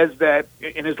says that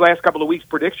in his last couple of weeks'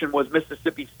 prediction was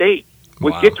Mississippi State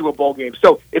would get to a bowl game.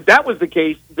 So if that was the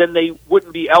case, then they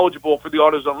wouldn't be eligible for the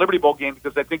AutoZone Liberty Bowl game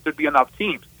because I think there'd be enough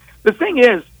teams. The thing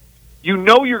is,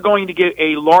 you're going to get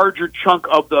a larger chunk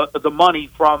of the money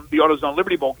from the AutoZone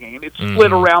Liberty Bowl game. It's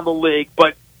split around the league,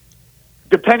 but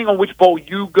depending on which bowl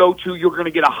you go to, you're going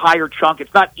to get a higher chunk.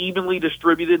 It's not evenly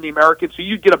distributed in the American, so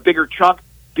you get a bigger chunk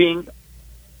being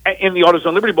in the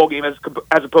AutoZone Liberty Bowl game as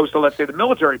opposed to, let's say, the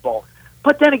Military Bowl.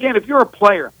 But then again, if you're a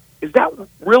player, is that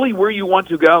really where you want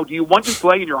to go? Do you want to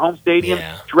play in your home stadium,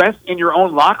 dress in your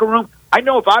own locker room? I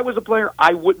know if I was a player,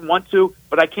 I wouldn't want to,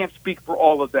 but I can't speak for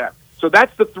all of them. So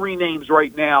that's the three names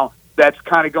right now that's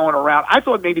kind of going around. I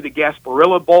thought maybe the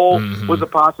Gasparilla Bowl was a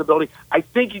possibility. I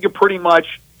think you could pretty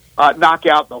much knock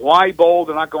out the Hawaii Bowl.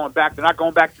 They're not going back. They're not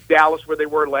going back to Dallas where they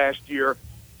were last year.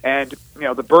 And,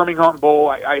 the Birmingham Bowl,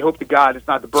 I hope to God it's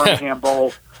not the Birmingham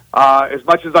Bowl. As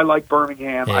much as I like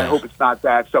Birmingham, I hope it's not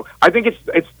that. So I think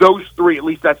it's those three. At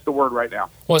least that's the word right now.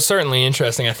 Well, it's certainly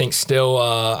interesting. I think still,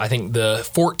 I think the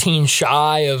 14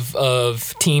 shy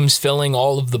of teams filling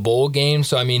all of the bowl games.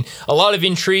 So, I mean, a lot of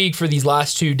intrigue for these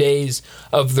last 2 days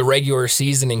of the regular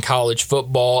season in college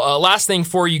football. Last thing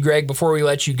for you, Greg, before we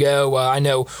let you go. I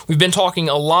know we've been talking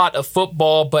a lot of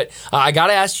football, but I got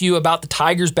to ask you about the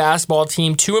Tigers basketball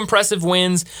team. 2 impressive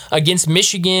wins against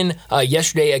Michigan,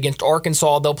 yesterday against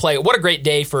Arkansas. They'll play. What a great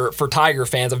day for Tiger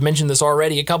fans. I've mentioned this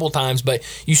already a couple times, but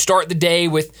you start the day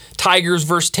with Tigers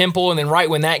versus Temple, and then right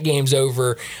when that game's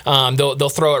over, they'll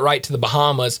throw it right to the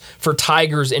Bahamas for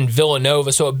Tigers and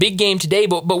Villanova. So a big game today,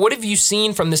 but what have you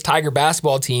seen from this Tiger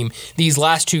basketball team these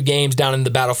last 2 games down in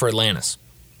the Battle for Atlantis?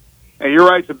 Hey, you're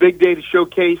right. It's a big day to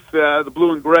showcase the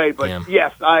blue and gray. But,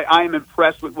 yes, I am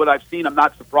impressed with what I've seen. I'm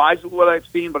not surprised with what I've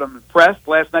seen, but I'm impressed.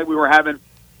 Last night we were having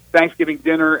Thanksgiving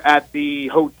dinner at the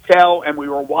hotel, and we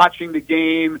were watching the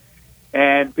game,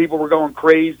 and people were going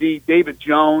crazy. David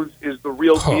Jones is the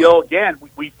real deal. Again,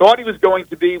 we thought he was going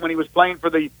to be when he was playing for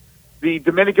the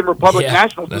Dominican Republic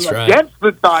national team against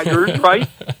the Tigers, right,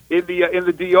 in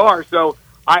the DR. So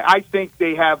I think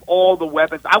they have all the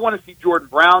weapons. I want to see Jordan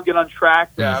Brown get on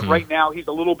track. Right now he's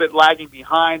a little bit lagging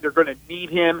behind. They're going to need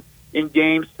him in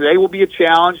games. Today will be a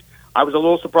challenge. I was a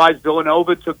little surprised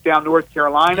Villanova took down North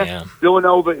Carolina. Yeah.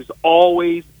 Villanova is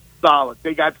always solid.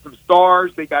 They got some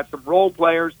stars. They got some role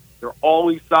players. They're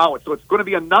always solid. So it's going to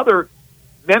be another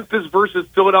Memphis versus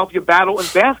Philadelphia battle in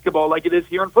basketball like it is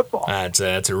here in football. That's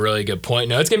a really good point.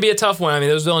 No, it's going to be a tough one. I mean,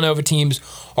 those Villanova teams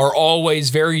are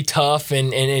always very tough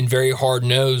and very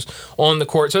hard-nosed on the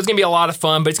court. So it's going to be a lot of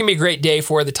fun, but it's going to be a great day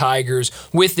for the Tigers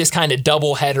with this kind of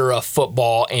double-header of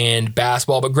football and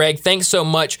basketball. But, Greg, thanks so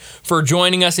much for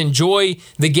joining us. Enjoy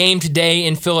the game today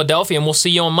in Philadelphia, and we'll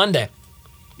see you on Monday.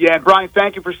 Yeah, Brian,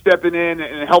 thank you for stepping in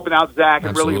and helping out Zach.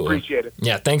 Absolutely. I really appreciate it.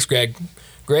 Yeah, thanks, Greg.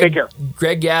 Take care.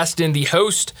 Greg Gaston, the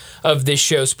host of this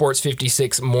show, Sports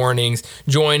 56 Mornings,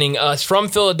 joining us from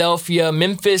Philadelphia,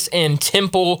 Memphis, and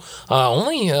Temple.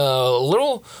 Only a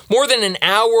little more than an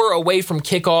hour away from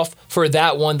kickoff for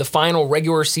that one, the final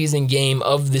regular season game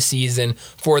of the season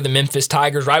for the Memphis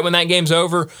Tigers. Right when that game's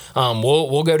over,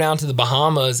 we'll go down to the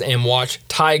Bahamas and watch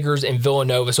Tigers and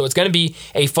Villanova. So it's going to be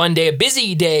a fun day, a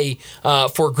busy day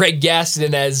for Greg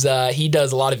Gaston as he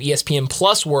does a lot of ESPN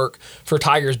Plus work for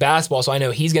Tigers basketball. So I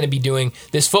know he's going to be doing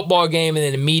this football game and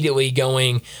then immediately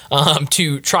going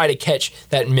to try to catch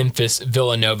that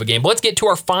Memphis-Villanova game. But let's get to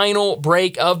our final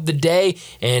break of the day,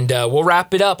 and we'll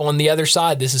wrap it up on the other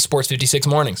side. This is Sports 56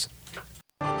 Mornings.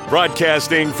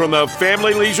 Broadcasting from the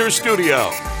Family Leisure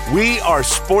Studio, we are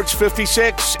Sports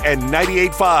 56 and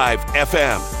 98.5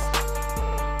 FM.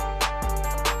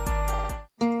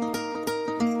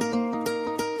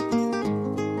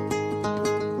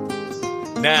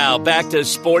 Now back to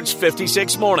Sports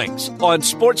 56 Mornings on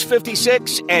Sports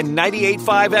 56 and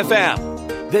 98.5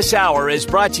 FM. This hour is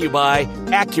brought to you by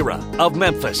Acura of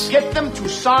Memphis. Get them to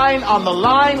sign on the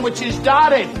line which is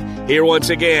dotted. Here once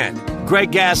again,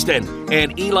 Greg Gaston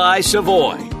and Eli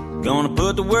Savoy. Gonna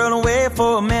put the world away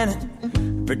for a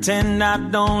minute, pretend I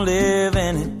don't live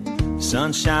in it.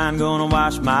 Sunshine gonna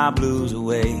wash my blues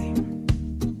away.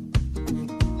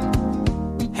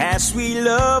 Had sweet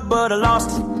love, but I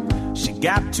lost it. She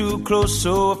got too close,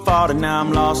 so I fought it. Now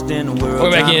I'm lost in the world.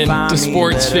 We're back in to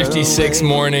Sports 56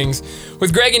 Mornings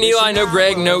with Greg and Eli. No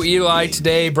Greg, no Eli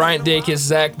today. Bryant Dacus,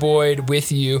 Zach Boyd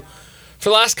with you for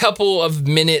the last couple of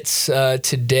minutes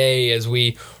today. As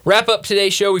we wrap up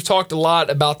today's show, we've talked a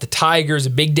lot about the Tigers, a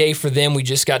big day for them. We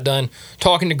just got done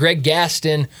talking to Greg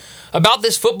Gaston about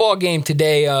this football game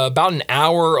today, about an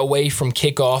hour away from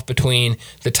kickoff between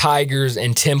the Tigers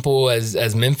and Temple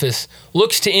as Memphis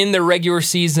looks to end the regular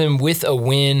season with a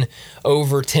win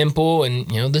over Temple. And,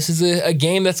 this is a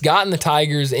game that's gotten the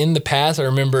Tigers in the past. I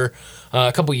remember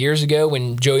a couple years ago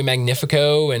when Joey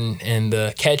Magnifico and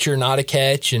the catch or not a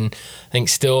catch, and I think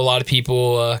still a lot of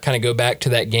people kind of go back to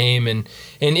that game and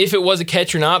if it was a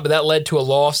catch or not, but that led to a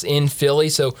loss in Philly.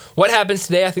 So what happens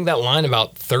today? I think that line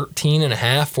about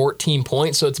 13.5, 14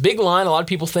 points. So it's a big line. A lot of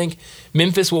people think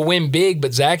Memphis will win big,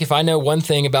 but Zach, if I know one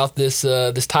thing about this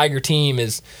Tiger team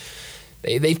is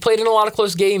they've played in a lot of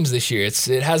close games this year.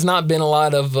 It has not been a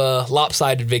lot of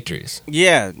lopsided victories.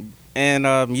 Yeah, and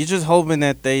you're just hoping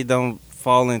that they don't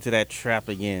fall into that trap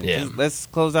again. Yeah. Just, let's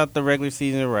close out the regular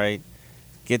season right.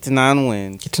 Get to 9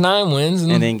 wins.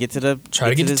 And then get to the try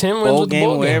to get to 10 wins bowl with the game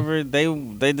bowl game. wherever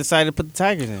they decide to put the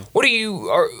Tigers in. What are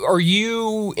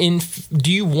you in?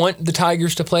 Do you want the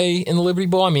Tigers to play in the Liberty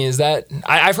Bowl? I mean, is that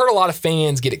I've heard a lot of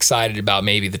fans get excited about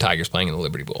maybe the Tigers playing in the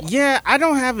Liberty Bowl. Yeah, I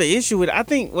don't have an issue with it. I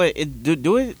think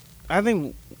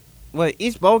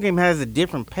each bowl game has a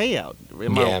different payout.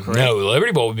 No, the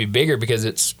Liberty Bowl would be bigger because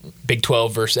it's Big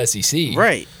 12 versus SEC.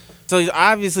 Right. So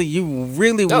obviously you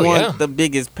really want the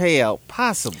biggest payout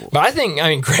possible. But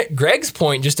Greg's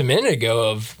point just a minute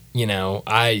ago of,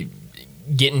 playing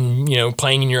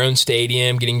in your own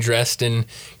stadium, getting dressed in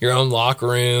your own locker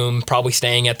room, probably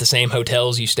staying at the same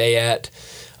hotels you stay at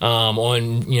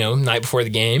on, night before the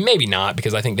game. Maybe not,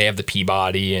 because I think they have the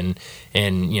Peabody and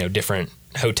different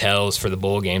hotels for the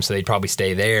bowl game, so they'd probably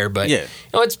stay there. But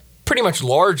it's pretty much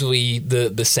largely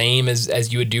the same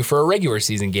as you would do for a regular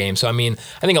season game. So, I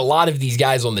think a lot of these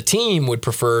guys on the team would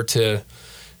prefer to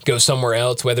go somewhere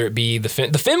else, whether it be the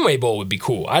Fenway Bowl would be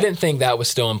cool. I didn't think that was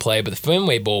still in play, but the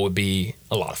Fenway Bowl would be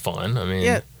a lot of fun.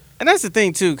 Yeah, and that's the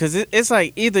thing, too, because it's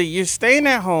like either you're staying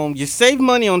at home, you save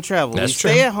money on travel,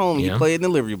 stay at home, you play in the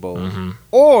Liberty Bowl,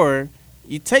 or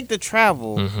you take the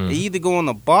travel, you either going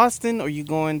to Boston or you're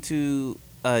going to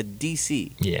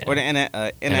D.C. or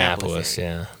the Annapolis.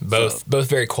 Both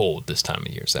very cold this time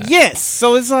of year. Zach. Yes,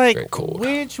 so it's like,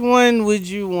 which one would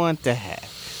you want to have?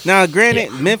 Now,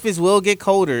 granted, Memphis will get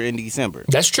colder in December.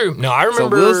 That's true. No, I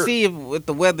remember. So we'll see if with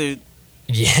the weather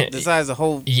decides the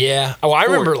whole. Yeah. Oh, I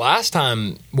remember last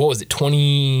time. What was it?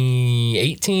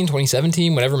 2018,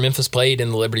 2017. Whenever Memphis played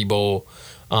in the Liberty Bowl.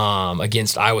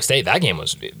 Against Iowa State, that game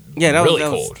was really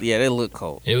cold. They looked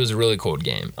cold. It was a really cold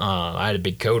game. I had a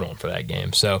big coat on for that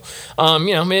game, so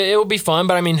it will be fun.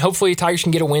 But hopefully Tigers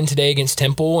can get a win today against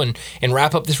Temple and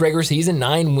wrap up this regular season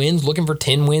 9 wins, looking for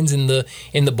 10 wins in the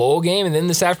bowl game. And then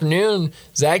this afternoon,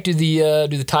 Zach, do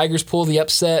the Tigers pull the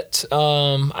upset?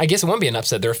 I guess it won't be an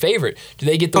upset. They're a favorite. Do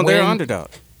they get the win? They're underdog.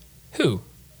 Who?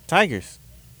 Tigers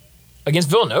against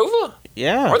Villanova?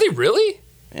 Yeah. Are they really?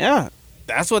 Yeah.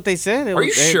 That's what they said. Are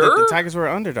you sure? The Tigers were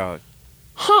underdog.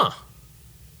 Huh.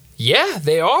 Yeah,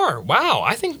 they are. Wow.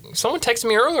 I think someone texted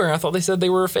me earlier and I thought they said they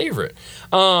were a favorite.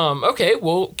 Okay,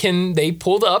 well, can they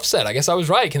pull the upset? I guess I was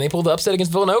right. Can they pull the upset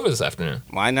against Villanova this afternoon?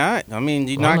 Why not?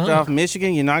 You knocked off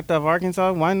Michigan, you knocked off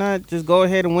Arkansas. Why not just go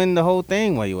ahead and win the whole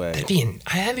thing while you at it?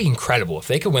 That'd be incredible. If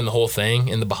they could win the whole thing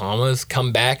in the Bahamas,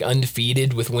 come back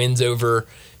undefeated with wins over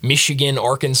Michigan,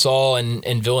 Arkansas,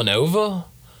 and Villanova.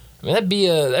 That'd be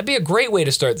a great way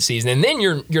to start the season, and then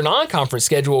your non-conference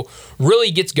schedule really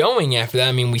gets going after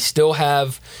that. We still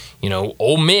have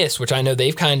Ole Miss, which I know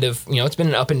they've kind of it's been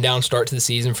an up and down start to the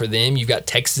season for them. You've got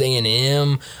Texas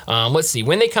A&M. Let's see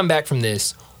when they come back from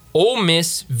this. Ole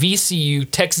Miss, VCU,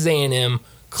 Texas A&M,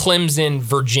 Clemson,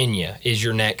 Virginia is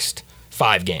your next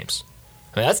 5 games.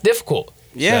 That's difficult.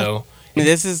 Yeah, so,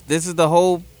 this is the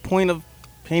whole point of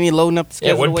Penny loading up the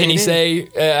schedule. Yeah, what did Penny say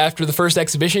after the first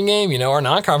exhibition game? Our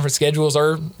non-conference schedules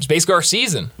it's basically our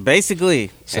season.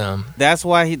 Basically. So that's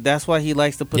why he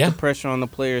likes to put the pressure on the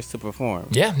players to perform.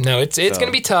 Yeah, no, it's going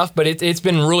to be tough, but it's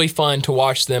been really fun to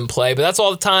watch them play. But that's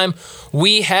all the time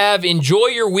we have. Enjoy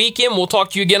your weekend. We'll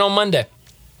talk to you again on Monday.